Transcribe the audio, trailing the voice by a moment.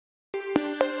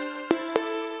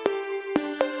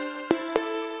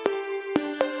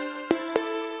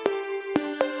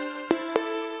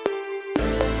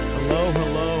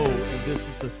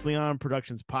Sleon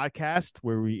Productions podcast,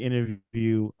 where we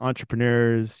interview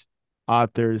entrepreneurs,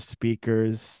 authors,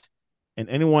 speakers, and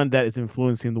anyone that is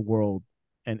influencing the world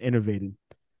and innovating.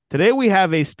 Today we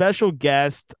have a special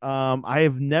guest. I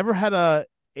have never had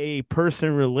a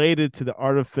person related to the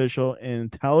artificial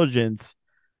intelligence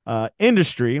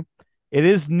industry. It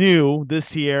is new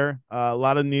this year. A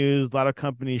lot of news, a lot of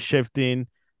companies shifting.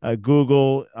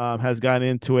 Google has gotten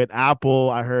into it.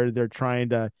 Apple, I heard they're trying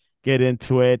to get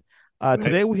into it. Right.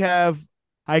 Today we have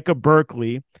Micah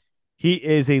Berkley. He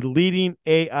is a leading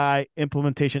AI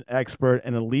implementation expert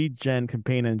and a lead gen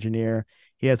campaign engineer.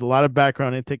 He has a lot of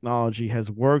background in technology,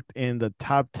 has worked in the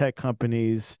top tech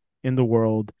companies in the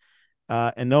world.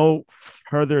 And no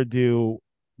further ado,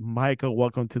 Micah,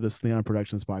 welcome to the Sleon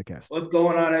Productions podcast. What's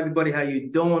going on, everybody? How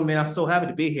you doing, man? I'm so happy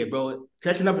to be here, bro.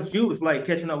 Catching up with you is like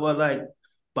catching up with like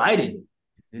Biden.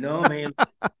 Man,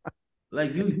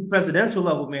 like you presidential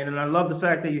level, man. And I love the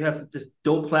fact that you have this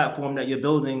dope platform that you're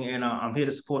building, and I'm here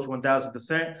to support you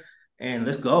 1,000%. And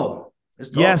let's go.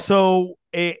 Let's Yeah, talk. so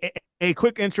a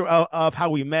quick intro of how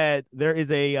we met. There is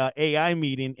a AI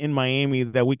meeting in Miami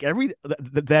that week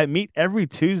that meet every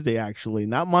Tuesday, actually,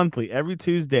 not monthly, every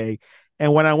Tuesday.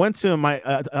 And when I went to my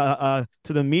to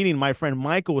the meeting, my friend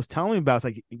Michael was telling me about. It's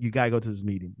like, you gotta go to this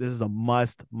meeting. This is a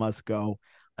must go.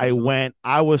 I Absolutely. went.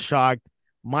 I was shocked.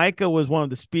 Micah was one of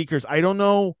the speakers. I don't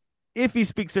know if he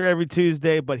speaks there every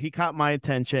Tuesday, but he caught my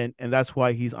attention, and that's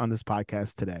why he's on this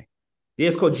podcast today. Yeah,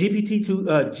 it's called GP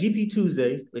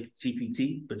Tuesdays, like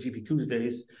GPT, but GP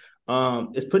Tuesdays.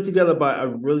 It's put together by a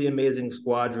really amazing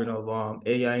squadron of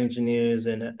AI engineers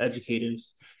and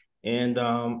educators, and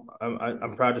I'm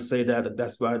proud to say that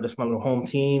that's my little home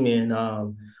team, and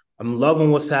I'm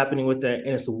loving what's happening with that.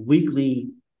 And it's a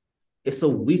weekly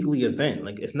event.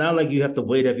 Like it's not like you have to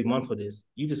wait every month for this.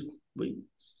 You just wait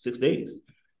 6 days,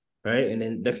 right? And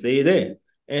then next day you're there.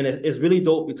 And it's really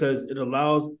dope because it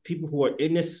allows people who are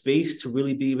in this space to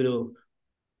really be able to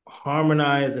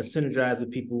harmonize and synergize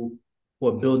with people who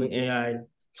are building AI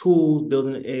tools,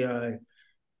 building AI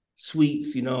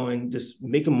suites, and just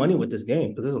making money with this game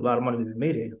because there's a lot of money to be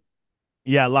made here.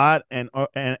 Yeah, a lot and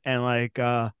like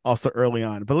also early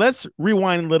on. But let's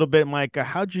rewind a little bit, Micah.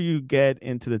 How'd you get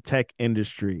into the tech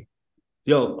industry?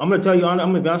 Yo, I'm gonna tell you, I'm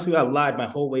gonna be honest with you, I lied my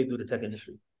whole way through the tech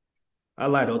industry. I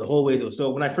lied the whole way through.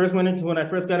 So when I first got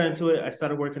into it, I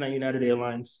started working at United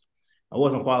Airlines. I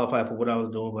wasn't qualified for what I was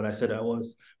doing, but I said I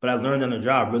was. But I learned on the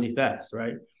job really fast,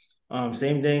 right?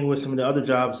 Same thing with some of the other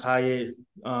jobs, Hyatt.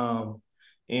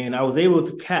 And I was able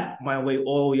to cap my way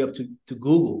all the way up to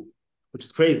Google, which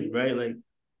is crazy, right? Like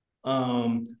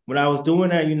when I was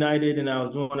doing at United and I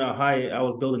was doing at Hyatt, I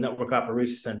was building network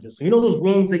operations centers. So you know those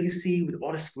rooms that you see with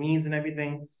all the screens and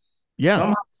everything. Yeah.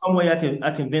 Somehow, some way,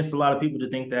 I convinced a lot of people to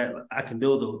think that I can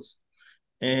build those.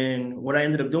 And what I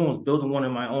ended up doing was building one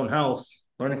in my own house,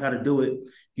 learning how to do it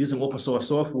using open source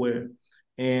software.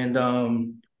 And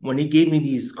when he gave me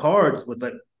these cards with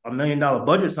like $1 million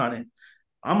budgets on it,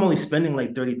 I'm only spending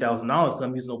like $30,000 because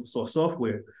I'm using open source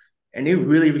software. And they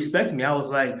really respected me. I was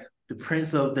like the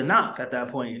prince of the knock at that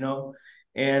point.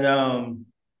 And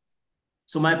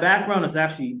so my background is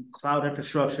actually cloud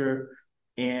infrastructure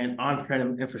and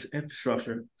on-prem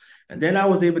infrastructure. And then I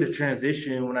was able to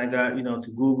transition when I got,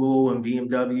 to Google and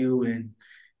BMW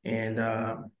and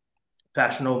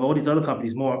Fashion Nova, all these other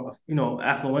companies, more,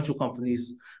 affluential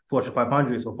companies, Fortune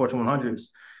 500s or Fortune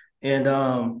 100s.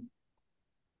 And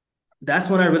that's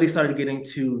when I really started getting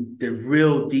to the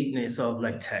real deepness of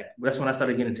like tech. That's when I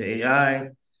started getting into AI.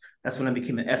 That's when I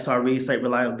became an SRE, site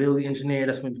reliability engineer.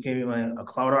 That's when I became a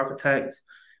cloud architect.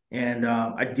 And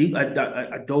I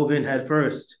dove in head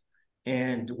first.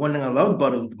 And one thing I loved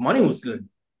about it was the money was good,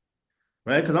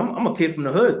 right? Because I'm a kid from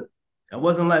the hood. It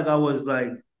wasn't like I was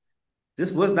like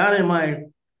this was not in my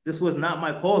this was not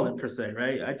my calling per se,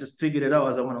 right? I just figured it out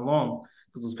as I went along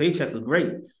because those paychecks are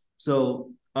great.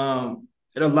 So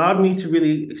it allowed me to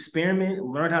really experiment,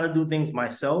 learn how to do things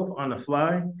myself on the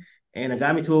fly. And it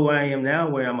got me to where I am now,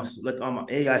 where I'm an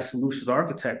AI solutions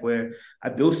architect, where I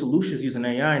build solutions using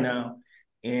AI now.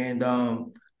 And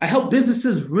I help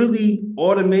businesses really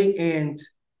automate and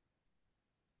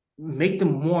make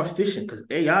them more efficient because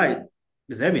AI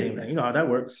is everything, man. You know how that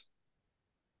works.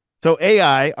 So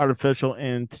AI, artificial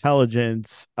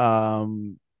intelligence,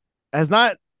 has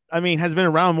not, I mean, has been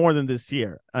around more than this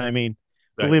year. I mean,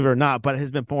 Right. believe it or not, but it has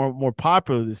been more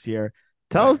popular this year.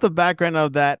 Tell us Right. the background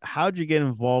of that. How'd you get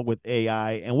involved with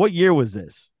AI, and what year was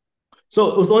this? So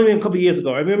it was only been a couple of years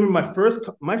ago. I remember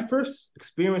my first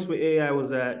experience with AI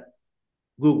was at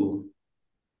Google,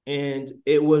 and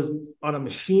it was on a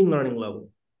machine learning level,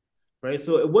 right?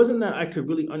 So it wasn't that I could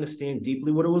really understand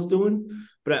deeply what it was doing,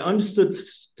 but I understood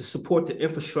to support the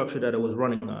infrastructure that it was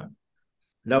running on.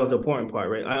 That was the important part,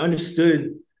 right? I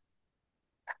understood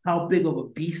how big of a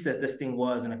beast that this thing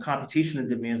was and the computational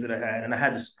demands that I had, and I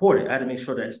had to support it. I had to make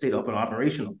sure that it stayed up and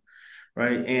operational,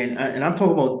 right? And I'm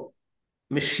talking about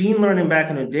machine learning back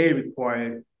in the day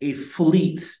required a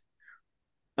fleet,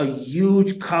 a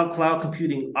huge cloud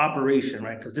computing operation,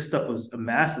 right? Because this stuff was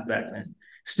massive back then.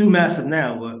 Still massive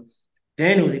now, but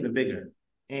then it was even bigger.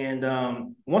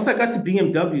 And once I got to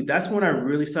BMW, that's when I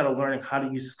really started learning how to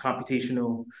use this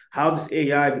computational, how this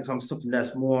AI becomes something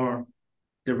that's more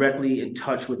directly in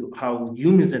touch with how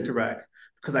humans interact,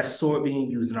 because I saw it being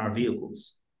used in our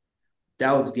vehicles.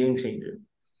 That was a game changer.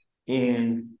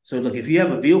 And so, look, if you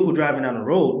have a vehicle driving down the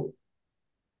road,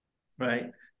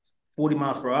 right, 40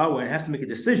 miles per hour, and it has to make a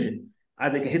decision.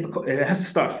 Either it can hit the car, it has to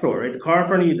stop short, right? The car in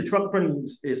front of you, the truck in front of you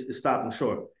is stopping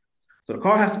short. So the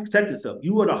car has to protect itself.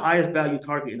 You are the highest value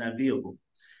target in that vehicle.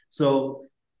 So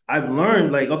I've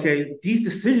learned, like, okay, these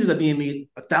decisions are being made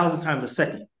 1,000 times a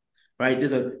second, right?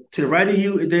 There's a to the right of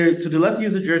you, there's to the left of you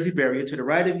is a Jersey barrier, to the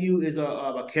right of you is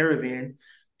a caravan,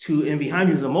 and behind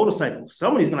you is a motorcycle.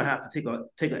 Somebody's gonna have to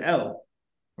take a L,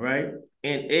 right?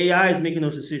 And AI is making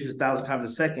those decisions 1,000 times a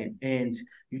second. And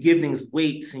you give things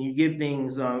weights, and you give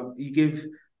things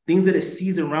that it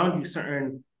sees around you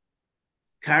certain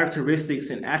characteristics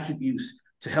and attributes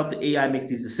to help the AI make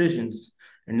these decisions.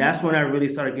 And that's when I really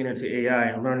started getting into AI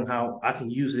and learning how I can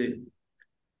use it,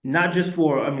 not just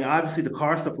for, I mean, obviously the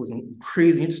car stuff was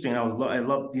crazy interesting. I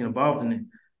loved being involved in it.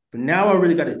 But now I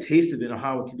really got a taste of it and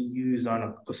how it can be used on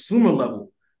a consumer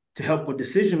level to help with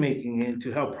decision making and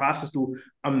to help process through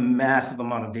a massive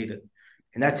amount of data.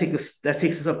 And that takes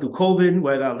us up through COVID,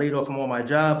 where I got laid off from all my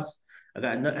jobs.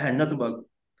 Had nothing but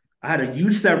I had a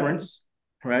huge severance,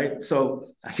 right? So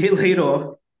I get laid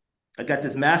off. I got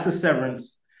this massive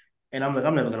severance, and I'm like,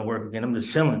 I'm never gonna work again. I'm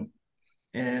just chilling.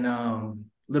 And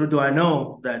little do I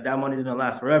know that that money didn't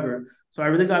last forever. So I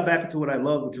really got back into what I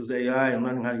love, which was AI and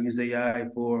learning how to use AI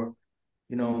for,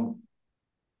 you know,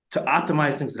 to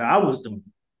optimize things that I was doing,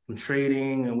 from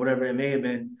trading and whatever it may have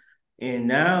been. And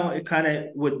now it kind of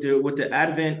with the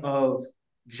advent of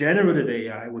generative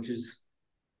AI, which is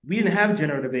we didn't have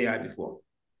generative AI before.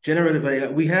 Generative AI,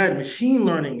 we had machine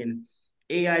learning and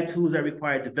AI tools that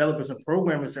required developers and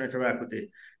programmers to interact with it.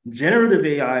 Generative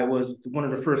AI was one of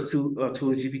the first tools,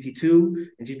 GPT-2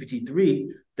 and GPT-3,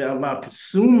 that allowed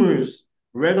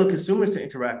regular consumers to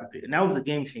interact with it. And that was a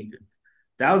game changer.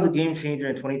 That was a game changer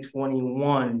in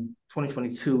 2021,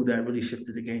 2022 that really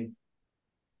shifted the game.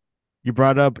 You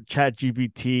brought up Chat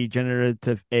GPT,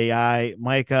 generative AI.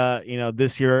 Micah,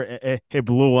 this year it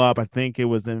blew up. I think it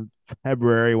was in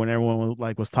February when everyone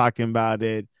was talking about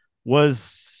it.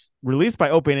 Was released by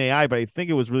OpenAI, but I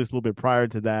think it was released a little bit prior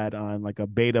to that on like a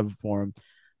beta form.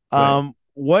 Right.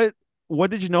 What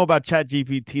did you know about Chat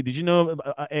GPT? Did you know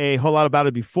a whole lot about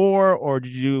it before, or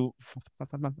did you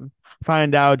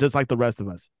find out just like the rest of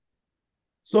us?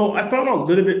 So I found out a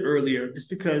little bit earlier just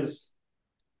because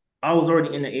I was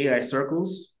already in the AI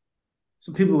circles.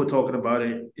 Some people were talking about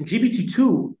it. And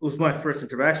GPT-2 was my first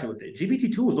interaction with it.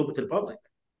 GPT-2 was open to the public.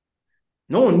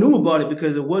 No one knew about it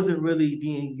because it wasn't really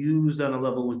being used on a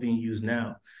level it was being used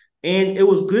now. And it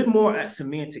was good more at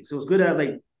semantics. It was good at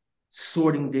like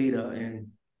sorting data and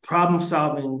problem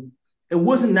solving. It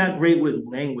wasn't that great with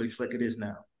language like it is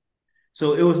now.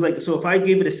 So it was like, so if I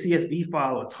gave it a CSV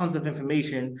file or tons of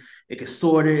information, it can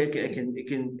sort it,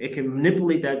 it can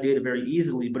manipulate that data very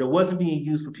easily, but it wasn't being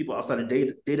used for people outside of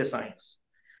data science.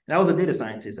 And I was a data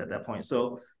scientist at that point.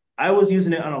 So I was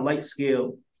using it on a light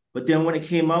scale. But then when it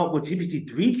came out, when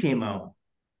GPT-3 came out,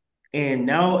 and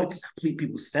now it can complete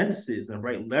people's sentences and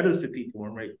write letters to people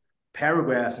and write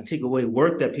paragraphs and take away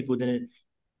work that people didn't,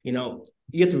 you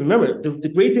have to remember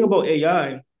the great thing about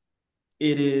AI,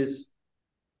 it is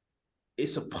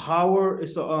it's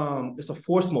a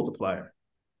force multiplier,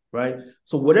 right?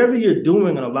 So whatever you're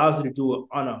doing, it allows you to do it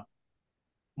on a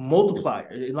multiplier.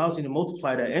 It allows you to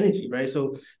multiply that energy, right?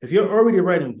 So if you're already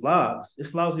writing blogs,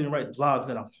 it allows you to write blogs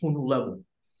at a whole new level.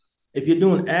 If you're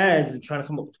doing ads and trying to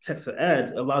come up with text for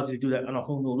ads, it allows you to do that on a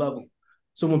whole new level.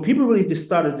 So when people really just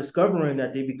started discovering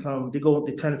that they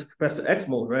turn into Professor X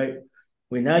mode, right?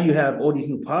 Where now you have all these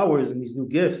new powers and these new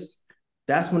gifts,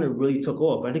 that's when it really took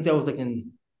off. I think that was like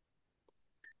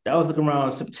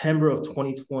around September of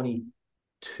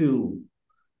 2022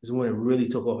 is when it really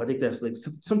took off. I think that's like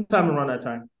sometime around that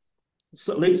time.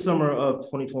 So late summer of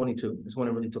 2022 is when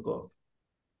it really took off.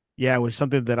 Yeah, which is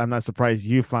something that I'm not surprised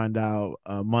you found out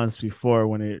months before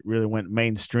when it really went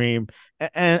mainstream.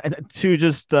 And to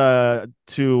just to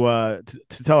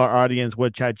tell our audience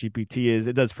what ChatGPT is,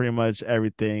 it does pretty much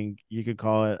everything. You could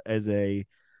call it as a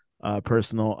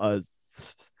personal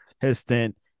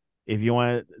assistant. If you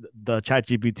want the chat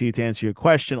GPT to answer your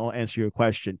question, it'll answer your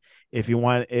question. If you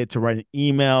want it to write an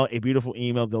email, a beautiful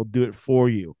email, they'll do it for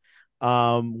you.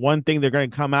 One thing they're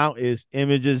going to come out is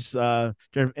images,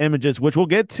 which we'll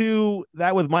get to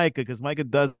that with Micah, because Micah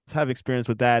does have experience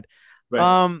with that. Right.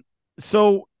 Um,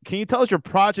 so can you tell us your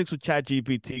projects with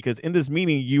ChatGPT? Because in this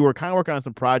meeting, you were kind of working on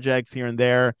some projects here and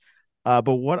there. But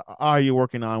what are you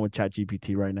working on with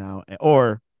ChatGPT right now,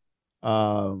 or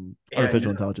Yeah, artificial yeah.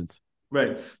 intelligence?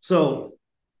 Right. So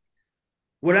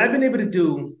what I've been able to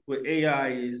do with AI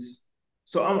is,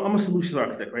 so I'm a solutions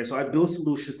architect, right? So I build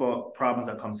solutions for problems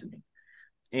that come to me.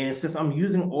 And since I'm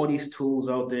using all these tools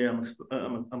out there,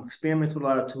 I'm experimenting with a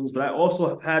lot of tools, but I also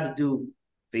have had to do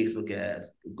Facebook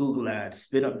ads, Google ads,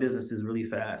 spin up businesses really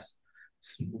fast,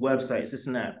 websites, this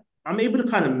and that. I'm able to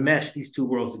kind of mesh these two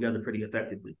worlds together pretty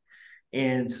effectively.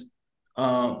 And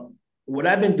what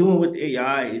I've been doing with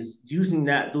AI is using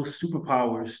those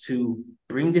superpowers to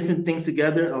bring different things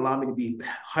together and allow me to be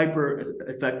hyper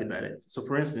effective at it. So,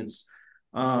 for instance,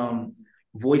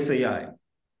 voice AI,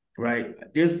 right?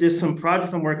 There's some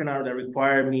projects I'm working on that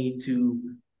require me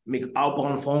to make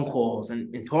outbound phone calls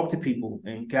and talk to people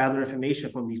and gather information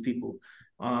from these people.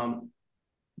 Um,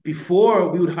 Before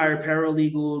we would hire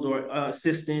paralegals or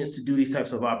assistants to do these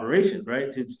types of operations, right?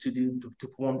 To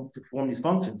perform these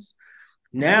functions.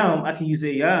 Now I can use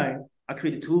AI. I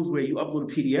created tools where you upload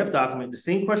a PDF document, the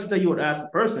same questions that you would ask a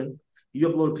person, you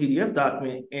upload a PDF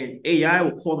document, and AI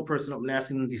will call the person up and ask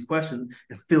them these questions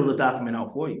and fill the document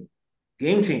out for you.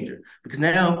 Game changer. Because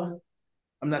now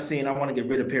I'm not saying I want to get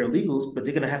rid of paralegals, but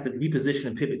they're going to have to reposition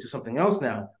and pivot to something else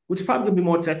now, which is probably going to be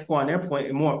more technical on their point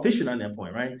and more efficient on their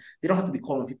point, right? They don't have to be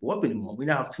calling people up anymore. We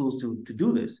now have tools to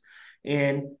do this.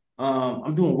 And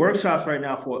I'm doing workshops right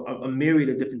now for a myriad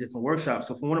of different workshops.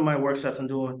 So for one of my workshops I'm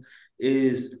doing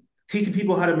is teaching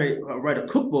people how to write a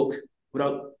cookbook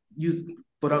without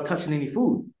without touching any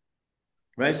food,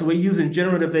 right? So we're using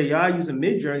generative AI, using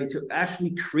Midjourney to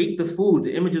actually create the food,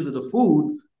 the images of the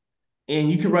food,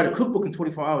 and you can write a cookbook in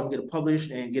 24 hours and get it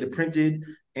published and get it printed.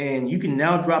 And you can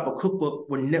now drop a cookbook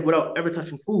without ever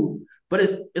touching food, but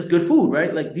it's good food,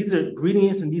 right? Like these are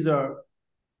ingredients and these are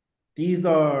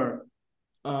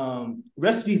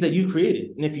recipes that you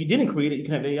created. And if you didn't create it, you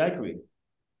can have AI create it,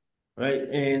 right?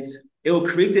 And it'll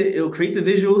create the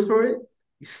visuals for it.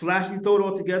 You throw it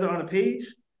all together on a page.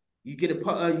 You get it.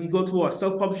 You go to our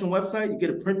self-publishing website. You get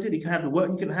it printed. You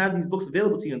can have these books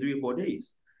available to you in 3 or 4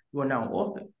 days. You are now an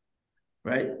author,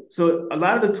 right? So a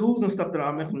lot of the tools and stuff that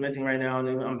I'm implementing right now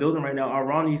and I'm building right now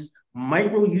are on these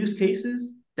micro use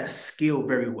cases that scale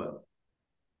very well.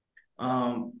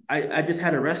 I just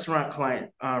had a restaurant client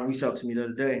reach out to me the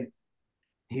other day.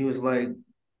 He was like,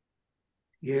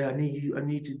 "Yeah, I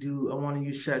want to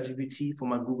use ChatGPT for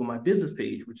my Google My Business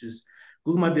page, which is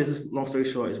Google My Business. Long story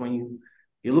short, is when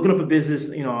you're looking up a business,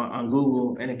 on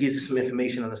Google, and it gives you some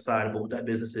information on the side about what that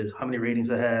business is, how many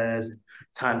ratings it has,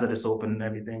 times that it's open, and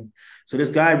everything. So this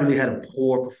guy really had a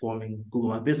poor performing Google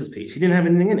My Business page. He didn't have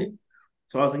anything in it.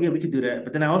 So I was like, yeah, we could do that.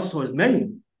 But then I also saw his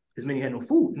menu. His menu had no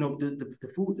food.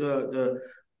 The food,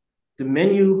 the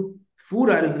menu food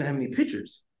items didn't have any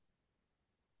pictures.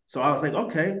 So I was like,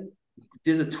 okay,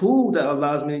 there's a tool that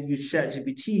allows me to use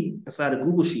ChatGPT inside of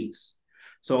Google Sheets.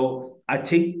 So I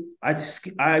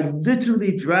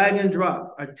literally drag and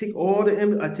drop. I take all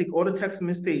the text from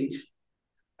this page.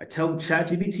 I tell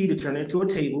ChatGPT to turn it into a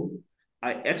table.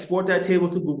 I export that table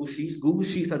to Google Sheets. Google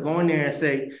Sheets, I go in there and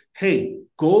say, hey,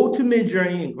 go to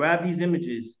Midjourney and grab these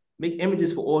images, make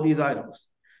images for all these items.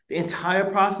 The entire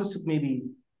process took maybe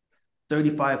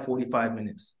 35, 45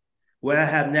 minutes. Where I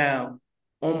have now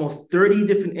almost 30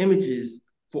 different images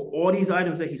for all these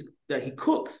items that he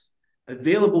cooks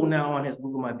available now on his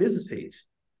Google My Business page.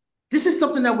 This is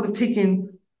something that would have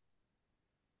taken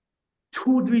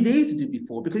 2 or 3 days to do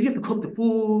before because you have to cook the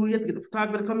food, you have to get the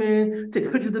photographer to come in,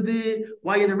 take pictures of it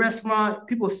while you're in the restaurant.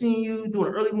 People are seeing you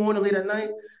doing early morning, late at night,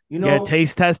 Yeah,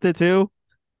 taste test it too.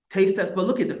 taste test. But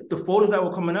look at the photos that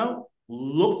were coming out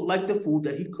looked like the food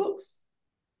that he cooks.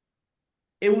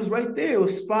 It was right there. It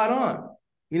was spot on.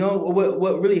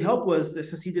 What really helped was that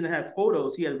since he didn't have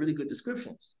photos, he had really good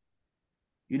descriptions.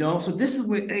 So this is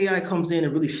where AI comes in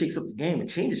and really shakes up the game and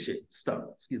changes stuff.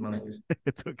 Excuse my language.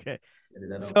 It's okay. Edit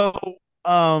that out. So,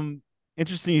 um,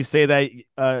 interesting you say that.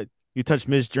 You touched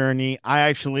Miss Journey. I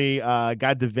actually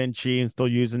got Da Vinci and still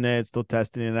using it, still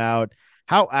testing it out.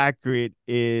 How accurate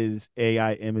is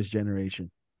AI image generation?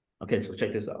 Okay, so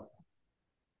check this out.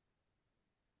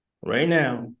 Right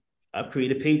now, I've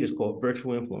created pages called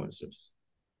virtual influencers.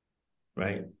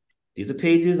 Right? These are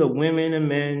pages of women and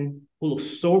men who look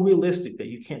so realistic that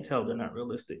you can't tell they're not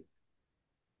realistic.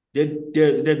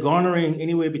 they're garnering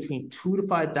anywhere between 2 to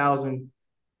 5,000.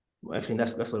 Well, actually,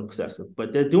 that's a little excessive,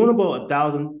 but they're doing about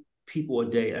 1,000 people a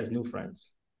day as new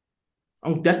friends.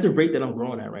 That's the rate that I'm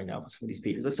growing at right now for some of these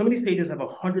pages. Like some of these pages have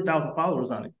 100,000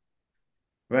 followers on it,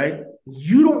 right?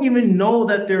 You don't even know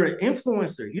that they're an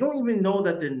influencer. You don't even know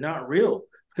that they're not real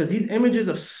because these images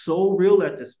are so real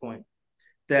at this point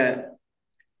that,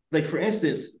 like for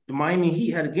instance, the Miami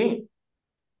Heat had a game.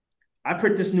 I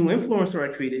put this new influencer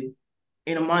I created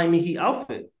in a Miami Heat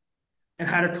outfit and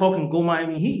had her talking "Go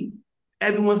Miami Heat."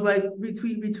 Everyone's like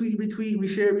retweet, retweet, retweet,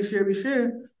 reshare, reshare,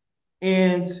 reshare,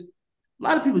 and a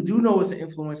lot of people do know it's an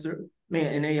influencer,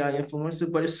 man, an AI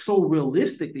influencer, but it's so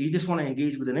realistic that you just want to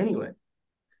engage with it anyway,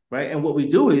 right? And what we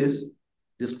do is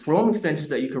there's Chrome extensions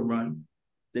that you can run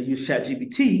that use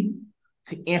ChatGPT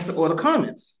to answer all the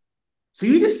comments. So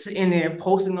you just sit in there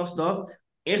posting up stuff,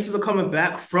 answers are coming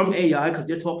back from AI because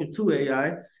you're talking to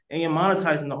AI, and you're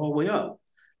monetizing the whole way up,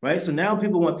 right? So now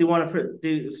people want to put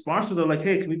the sponsors are like,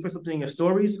 hey, can we put something in your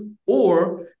stories,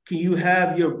 or can you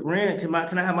have your brand? Can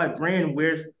I have my brand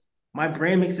where my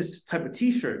brand makes this type of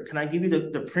T-shirt? Can I give you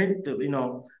the print,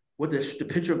 with the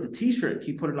picture of the T-shirt?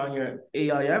 Can you put it on your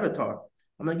AI avatar?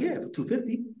 I'm like, yeah, for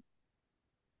 $250,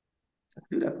 I can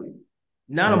do that for you.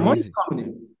 Now the Very money's easy. coming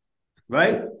in,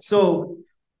 right? So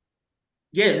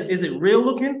yeah, is it real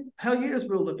looking? Hell yeah, it's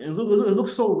real looking. It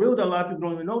looks so real that a lot of people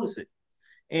don't even notice it.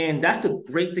 And that's the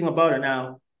great thing about it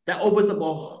now. That opens up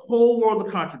a whole world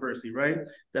of controversy, right?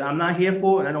 That I'm not here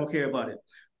for and I don't care about it.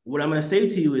 What I'm going to say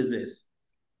to you is this: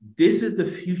 this is the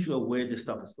future of where this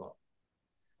stuff is going.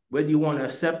 Whether you want to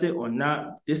accept it or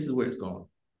not, this is where it's going.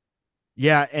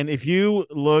 Yeah, and if you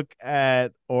look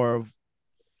at or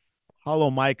follow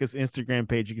Micah's Instagram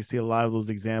page, you can see a lot of those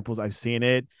examples. I've seen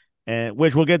it, and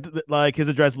which we'll get to, like his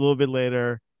address a little bit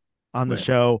later on the Right.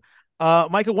 show.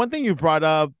 Micah, one thing you brought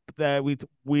up that we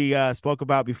spoke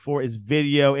about before is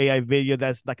video, AI video.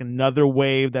 That's like another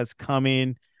wave that's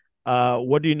coming.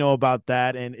 What do you know about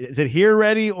that? And is it here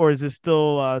already, or is it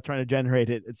still trying to generate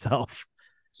it itself?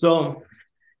 So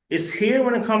it's here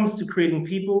when it comes to creating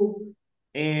people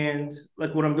and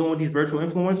like what I'm doing with these virtual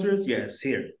influencers. Yeah, it's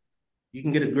here. You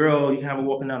can get a girl, you can have her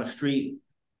walking down the street,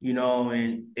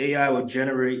 and AI will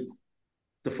generate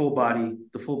the full body,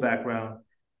 the full background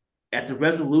at the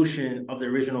resolution of the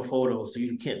original photo, so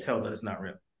you can't tell that it's not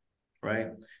real, right?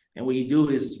 And what you do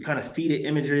is you kind of feed it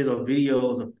images or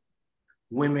videos of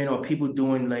women or people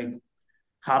doing like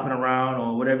hopping around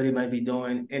or whatever they might be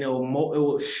doing, and it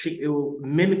will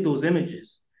mimic those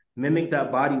images, mimic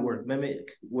that body work,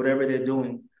 mimic whatever they're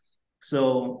doing.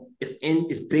 So it's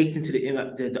baked into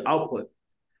the output,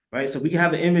 right? So we can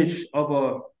have an image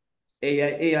of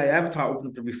AI avatar open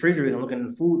up the refrigerator and looking in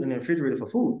the food in the refrigerator for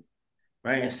food,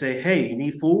 right? And say, hey, you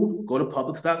need food? Go to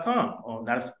Publix.com. Oh,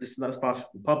 this is not a sponsor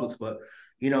for Publix, but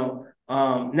now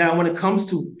when it comes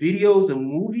to videos and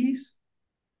movies,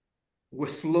 we're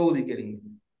slowly getting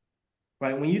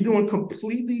right. When you're doing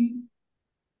complete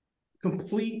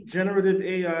generative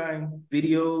AI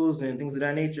videos and things of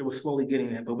that nature, we're slowly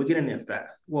getting there, but we're getting there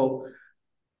fast. Well,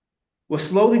 we're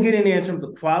slowly getting there in terms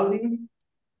of quality,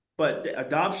 but the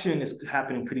adoption is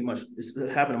happening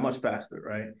it's happening much faster,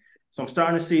 right? So I'm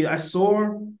starting to see, I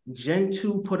saw Gen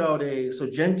 2 put out so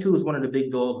Gen 2 is one of the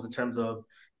big dogs in terms of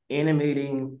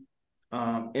animating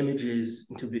images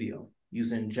into video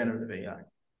using generative AI.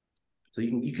 So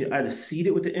you can either seed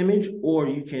it with the image or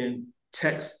you can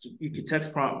text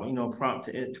prompt,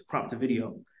 prompt the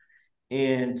video.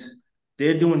 And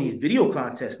they're doing these video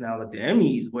contests now, like the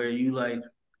Emmys, where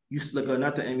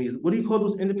not the Emmys. What do you call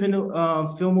those independent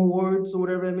film awards or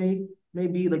whatever it may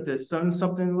be, like the Sun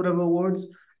something whatever awards?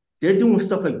 They're doing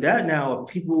stuff like that now of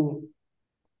people Sun,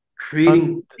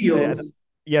 creating videos.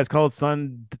 yeah, it's called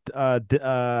Sundance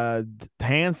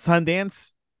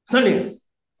Sundance.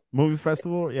 Movie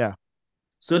Festival. Yeah.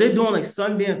 So they're doing like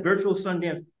virtual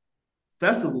Sundance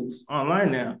festivals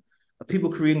online now of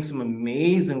people creating some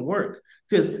amazing work.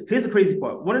 Because here's the crazy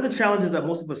part. One of the challenges that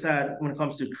most of us had when it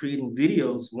comes to creating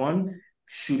videos, one,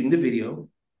 shooting the video,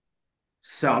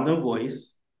 sound and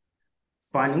voice,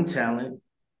 finding talent,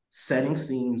 setting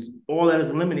scenes, all that is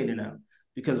eliminated now.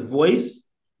 Because voice,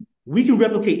 we can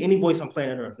replicate any voice on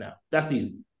planet Earth now. That's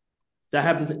easy. That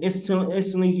happens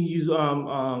instantly. You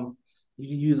can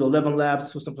use 11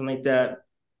 Labs for something like that.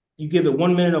 You give it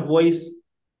 1 minute of voice,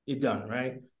 you're done,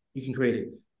 right? You can create it.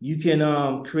 You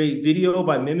can create video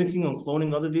by mimicking and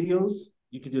cloning other videos.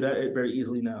 You can do that very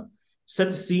easily now. Set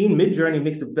the scene. Midjourney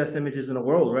makes the best images in the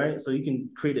world, right? So you can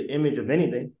create an image of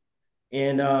anything.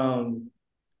 And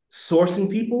sourcing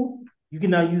people, you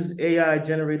can now use AI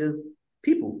generative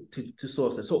people to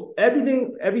source it. So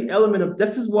every element of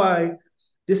this is why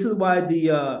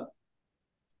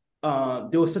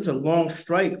there was such a long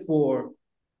strike for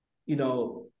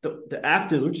the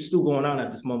actors, which is still going on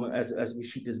at this moment as we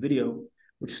shoot this video,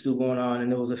 which is still going on,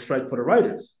 and there was a strike for the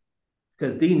writers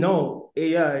because they know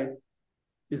AI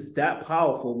is that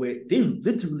powerful where they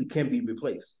literally can be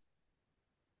replaced.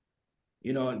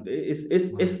 Wow.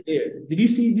 It's there. Did you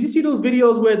see those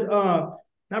videos with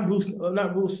not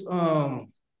Bruce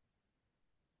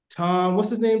Tom, what's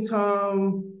his name?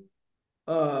 Tom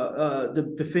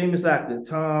the famous actor,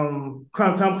 Tom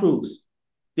Cruise.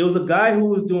 There was a guy who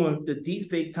was doing the deep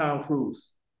fake Tom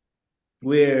Cruise,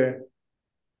 where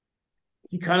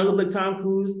he kind of looked like Tom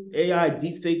Cruise. AI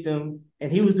deep faked him,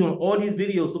 and he was doing all these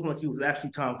videos looking like he was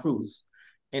actually Tom Cruise,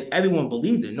 and everyone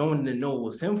believed it. No one didn't know it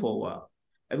was him for a while.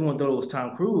 Everyone thought it was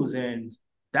Tom Cruise, and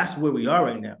that's where we are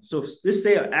right now. So if let's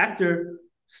say an actor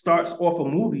starts off a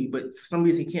movie, but for some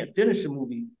reason he can't finish a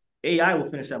movie, AI will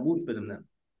finish that movie for them now.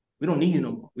 We don't need you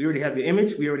no more. We already have your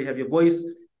image. We already have your voice.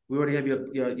 We already have your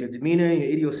demeanor,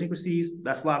 your idiosyncrasies.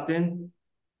 That's locked in.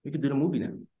 We could do the movie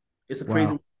now. It's a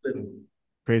crazy Wow. living.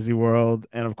 Crazy world.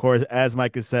 And of course, as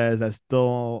Micah says, that's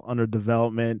still under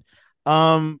development.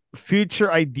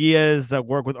 Future ideas that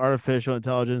work with artificial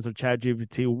intelligence or chat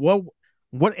GPT,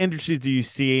 what industries do you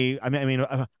see?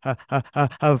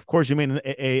 Of course you mean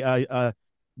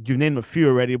you've named a few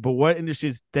already, but what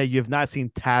industries that you've not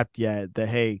seen tapped yet that,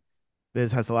 hey,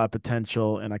 this has a lot of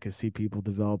potential and I can see people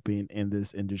developing in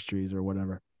this industries or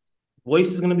whatever? Voice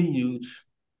is going to be huge.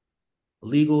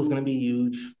 Legal is going to be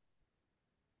huge.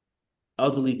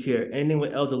 Elderly care, anything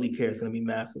with elderly care is going to be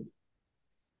massive.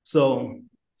 So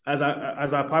as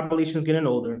our population is getting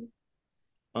older,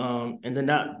 and then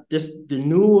not this the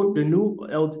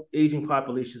new aging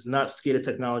population is not scared of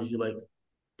technology like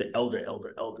the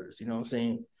elders. You know what I'm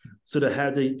saying? So to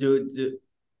have the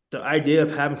idea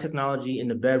of having technology in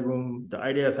the bedroom, the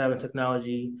idea of having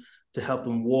technology to help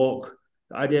them walk,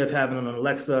 the idea of having an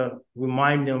Alexa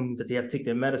remind them that they have to take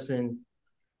their medicine,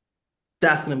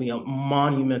 that's going to be a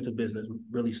monumental business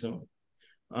really soon.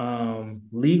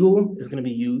 Legal is going to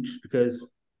be huge because,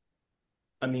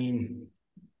 I mean,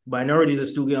 minorities are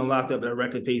still getting locked up at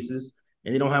record paces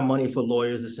and they don't have money for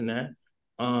lawyers, this and that.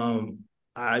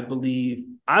 I believe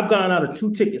I've gotten out of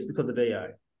 2 tickets because of AI.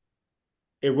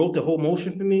 It wrote the whole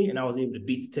motion for me and I was able to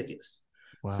beat the tickets.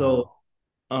 So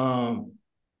Wow. um,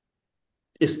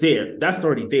 it's there. That's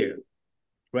already there.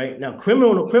 Right now,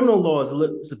 criminal law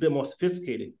is a bit more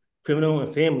sophisticated, criminal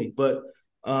and family, but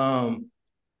um,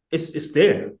 it's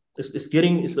there.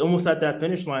 It's almost at that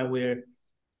finish line where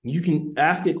you can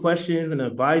ask it questions and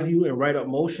advise you and write up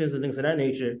motions and things of that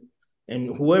nature.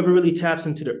 And whoever really taps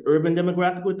into the urban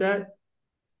demographic with that,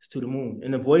 it's to the moon.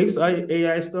 And the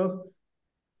AI stuff,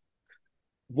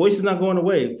 voice is not going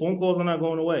away. Phone calls are not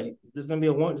going away. There's gonna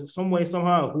be some way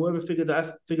somehow. Whoever figures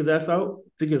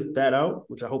that out,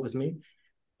 which I hope is me.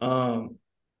 Um,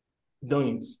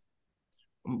 Billions.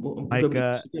 I'm gonna be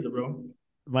Micah, together, bro.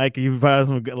 Mike, you've brought us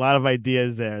a lot of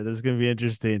ideas there. This is going to be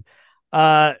interesting.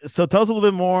 So tell us a little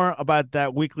bit more about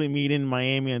that weekly meeting in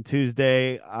Miami on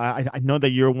Tuesday. I know that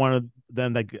you're one of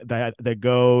them that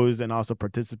goes and also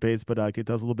participates, but can you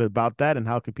tell us a little bit about that and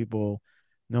how can people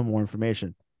know more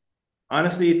information?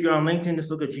 Honestly, if you're on LinkedIn,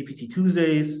 just look at GPT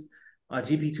Tuesdays.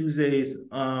 GP Tuesdays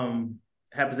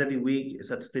happens every week.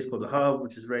 It's at a place called the Hub,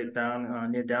 which is right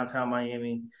down near downtown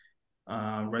Miami,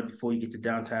 right before you get to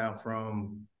downtown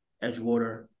from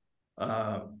Edgewater.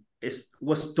 Uh, it's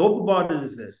what's dope about it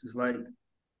is this: it's like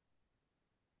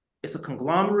it's a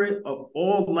conglomerate of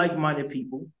all like-minded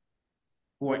people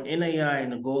who are in AI,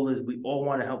 and the goal is we all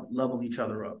want to help level each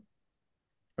other up.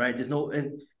 Right? There's no,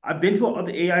 and I've been to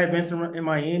other AI events in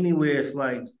Miami where it's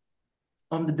like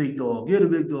I'm the big dog. You're the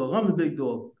big dog. I'm the big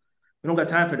dog. We don't got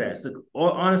time for that. So,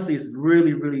 honestly, it's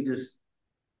really, really just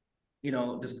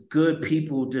just good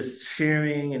people just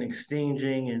sharing and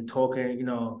exchanging and talking.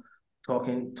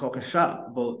 Talking shop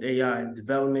about AI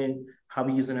development, how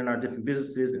we use it in our different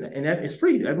businesses, and that, it's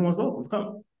free. Everyone's welcome.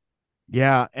 Come.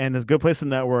 Yeah, and it's a good place to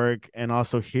network and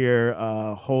also hear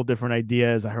whole different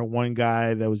ideas. I heard one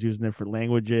guy that was using different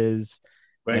languages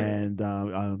Right. and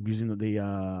using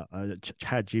the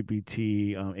Chat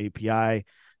GPT API.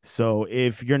 So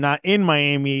if you're not in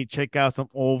Miami, check out some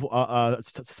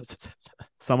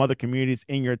other communities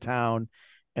in your town,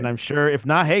 and I'm sure if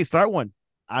not, hey, start one.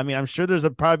 I mean, I'm sure there's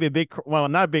probably a big, well,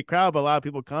 not a big crowd, but a lot of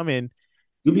people come in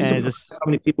You'll be and surprised just how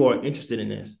many people are interested in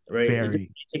this. Right. It doesn't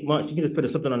very, take much. You can just put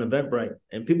something on Eventbrite,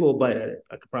 and people will bite at it.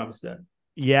 I can promise that.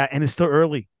 yeah, and it's still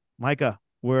early, Micah.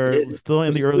 It We're is. still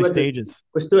in We're the early still at the stages.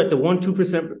 we're still at the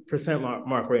 1-2%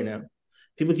 mark right now.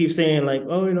 People keep saying like,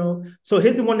 oh, So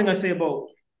here's the one thing I say about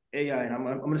AI, and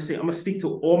I'm gonna speak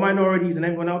to all minorities and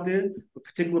everyone out there, but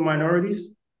particular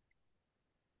minorities.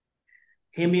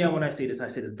 Hear me out when I say this. I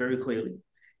say this very clearly.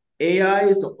 AI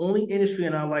is the only industry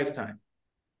in our lifetime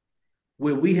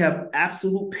where we have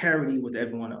absolute parity with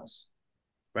everyone else,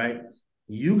 right?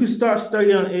 You can start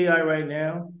studying on AI right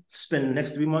now, spend the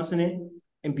next 3 months in it,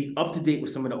 and be up to date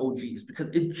with some of the OGs because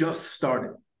it just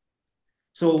started.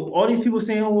 So all these people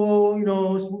saying, "Oh,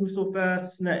 well, it's moving so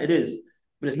fast," it is,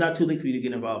 but it's not too late for you to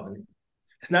get involved in it.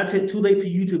 It's not too late for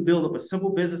you to build up a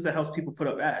simple business that helps people put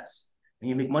up ads and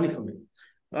you make money from it.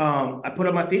 I put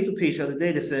up my Facebook page the other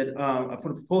day that said, I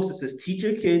put up a post that says, teach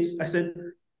your kids. I said,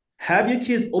 have your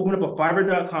kids open up a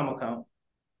Fiverr.com account,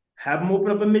 have them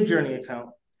open up a Midjourney account,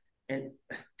 and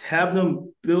have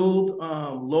them build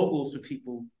logos for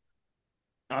people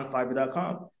on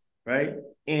Fiverr.com, right?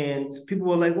 And people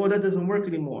were like, well, that doesn't work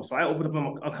anymore. So I opened up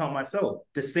an account myself.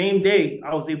 The same day,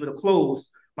 I was able to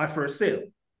close my first sale.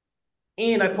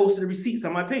 And I posted the receipts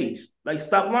on my page. Like,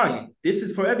 stop lying. This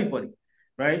is for everybody,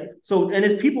 right? So, and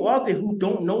there's people out there who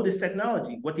don't know this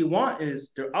technology. What they want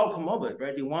is their outcome of it,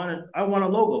 right? I want a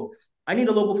logo. I need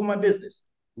a logo for my business.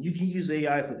 You can use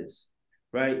AI for this,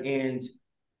 right? And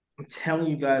I'm telling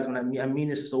you guys, when I mean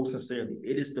this so sincerely,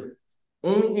 it is the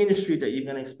only industry that you're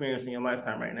going to experience in your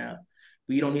lifetime right now.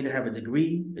 But you don't need to have a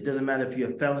degree. It doesn't matter if you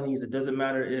have felonies. It doesn't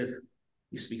matter if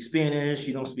you speak Spanish,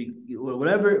 you don't speak,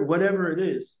 whatever it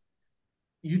is.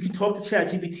 You can talk to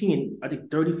ChatGPT in, I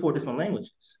think, 34 different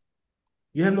languages.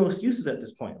 You have no excuses at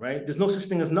this point, right? There's no such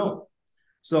thing as no.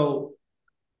 So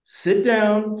sit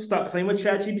down, stop playing with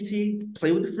ChatGPT,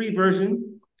 play with the free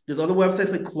version. There's other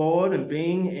websites like Claude and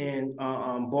Bing and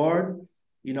Bard.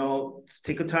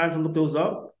 Take a time to look those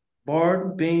up.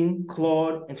 Bard, Bing,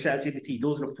 Claude, and ChatGPT.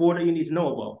 Those are the 4 that you need to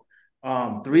know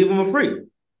about. 3 of them are free,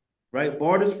 right?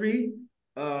 Bard is free.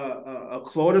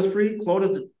 Claude is free. Claude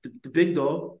is the big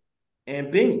dog.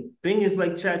 And Bing is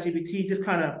like ChatGPT, just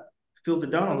kind of filtered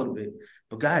down a little bit.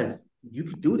 But guys, you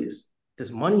can do this.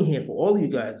 There's money here for all of you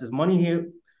guys. There's money here.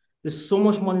 There's so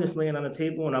much money that's laying on the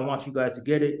table, and I want you guys to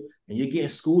get it. And you're getting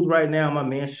schooled right now, my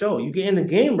man. Show you get in the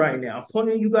game right now. I'm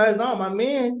putting you guys on, my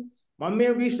man. My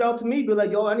man reached out to me, be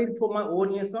like, "Yo, I need to put my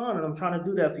audience on," and I'm trying to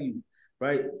do that for you,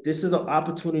 right? This is an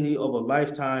opportunity of a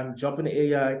lifetime. Jump into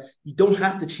AI. You don't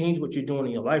have to change what you're doing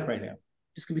in your life right now.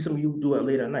 This could be something you do at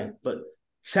late at night, but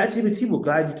ChatGPT will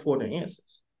guide you toward the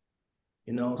answers.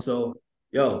 So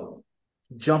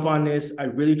jump on this. I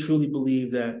really truly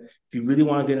believe that if you really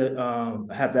want to get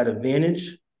have that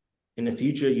advantage in the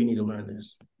future, you need to learn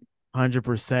this.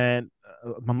 100%.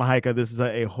 Micah, this is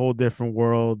a whole different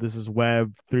world. This is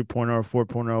web 3.0 or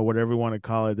 4.0, whatever you want to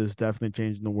call it. This is definitely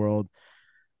changing the world.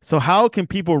 So how can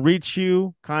people reach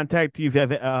you, contact you if you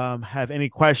have any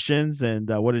questions? And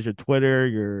what is your Twitter,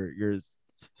 your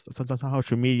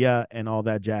social media, and all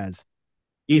that jazz?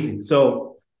 Easy.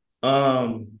 So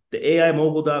the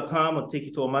AImogul.com will take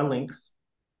you to all my links.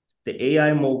 The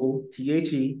AI Mogul,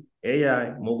 THE,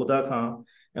 mogul.com.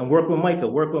 And work with Micah.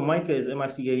 Work with Micah is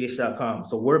MICAH.com.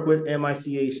 So work with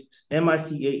MICAH.com.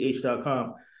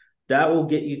 That will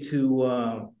get you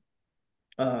to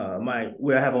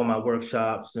where I have all my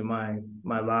workshops and my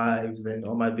lives and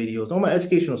all my videos, all my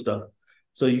educational stuff.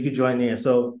 So you can join there.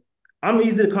 So I'm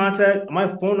easy to contact. My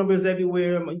phone number is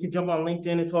everywhere. You can jump on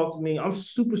LinkedIn and talk to me. I'm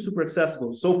super, super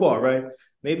accessible so far, right?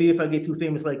 Maybe if I get too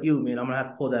famous like you, man, I'm gonna have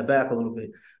to pull that back a little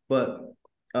bit. But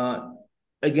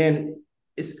again,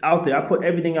 it's out there. I put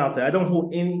everything out there. I don't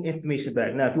hold any information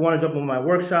back. Now, if you want to jump on my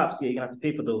workshops, yeah, you're gonna have to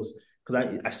pay for those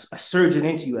because I surge it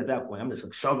into you at that point. I'm just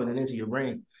like shoving it into your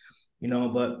brain,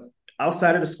 But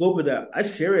outside of the scope of that, I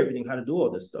share everything how to do all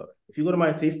this stuff. If you go to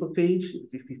my Facebook page,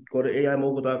 if you go to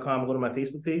AImogul.com, go to my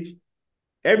Facebook page.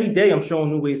 Every day I'm showing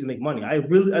new ways to make money. I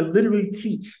literally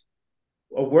teach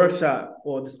a workshop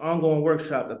or this ongoing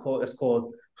workshop that's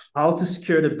called How to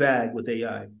Secure the Bag with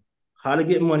AI, how to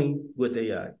get money with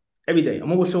AI. Every day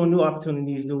I'm always showing new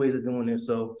opportunities, new ways of doing this.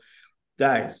 So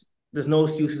guys, there's no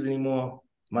excuses anymore.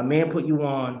 My man put you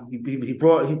on. He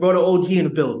brought an OG in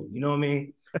the building. You know what I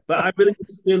mean? But I really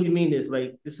sincerely mean this.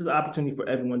 Like, this is an opportunity for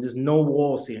everyone. There's no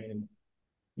walls here anymore.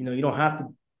 You don't have to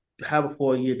have a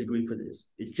 4-year degree for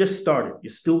this. It just started. You're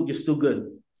still good.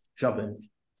 Jump in.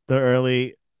 Still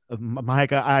early.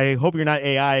 Micah, I hope you're not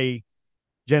AI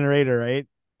generator, right?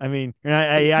 I mean, you're not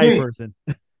an AI Me. person.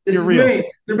 This You're is real.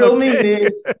 me. The real me, Okay.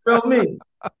 man. The real me.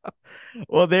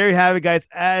 Well, there you have it, guys.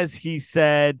 As he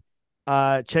said,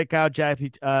 check out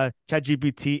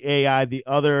ChatGPT AI, the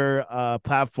other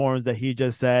platforms that he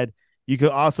just said. You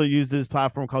could also use this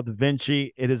platform called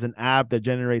DaVinci. It is an app that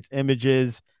generates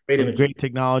images, Great some images. great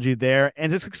technology there,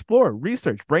 and just explore,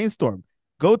 research, brainstorm.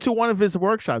 Go to one of his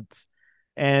workshops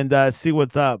and see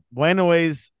what's up. Well,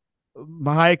 anyways,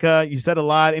 Mahika, you said a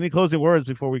lot. Any closing words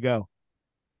before we go?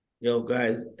 Yo,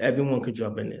 guys, everyone could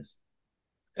jump in this.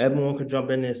 Everyone could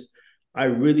jump in this. I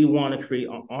really want to create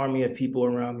an army of people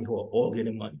around me who are all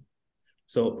getting money.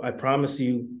 So I promise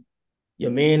you, your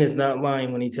man is not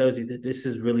lying when he tells you that this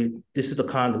is the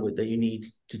conduit that you need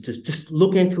to just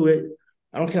look into it.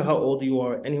 I don't care how old you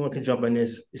are, anyone can jump on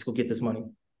this. Let's go get this money.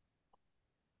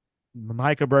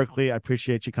 Micah Berkley, I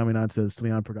appreciate you coming on to the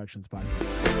Sleon Productions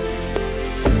podcast.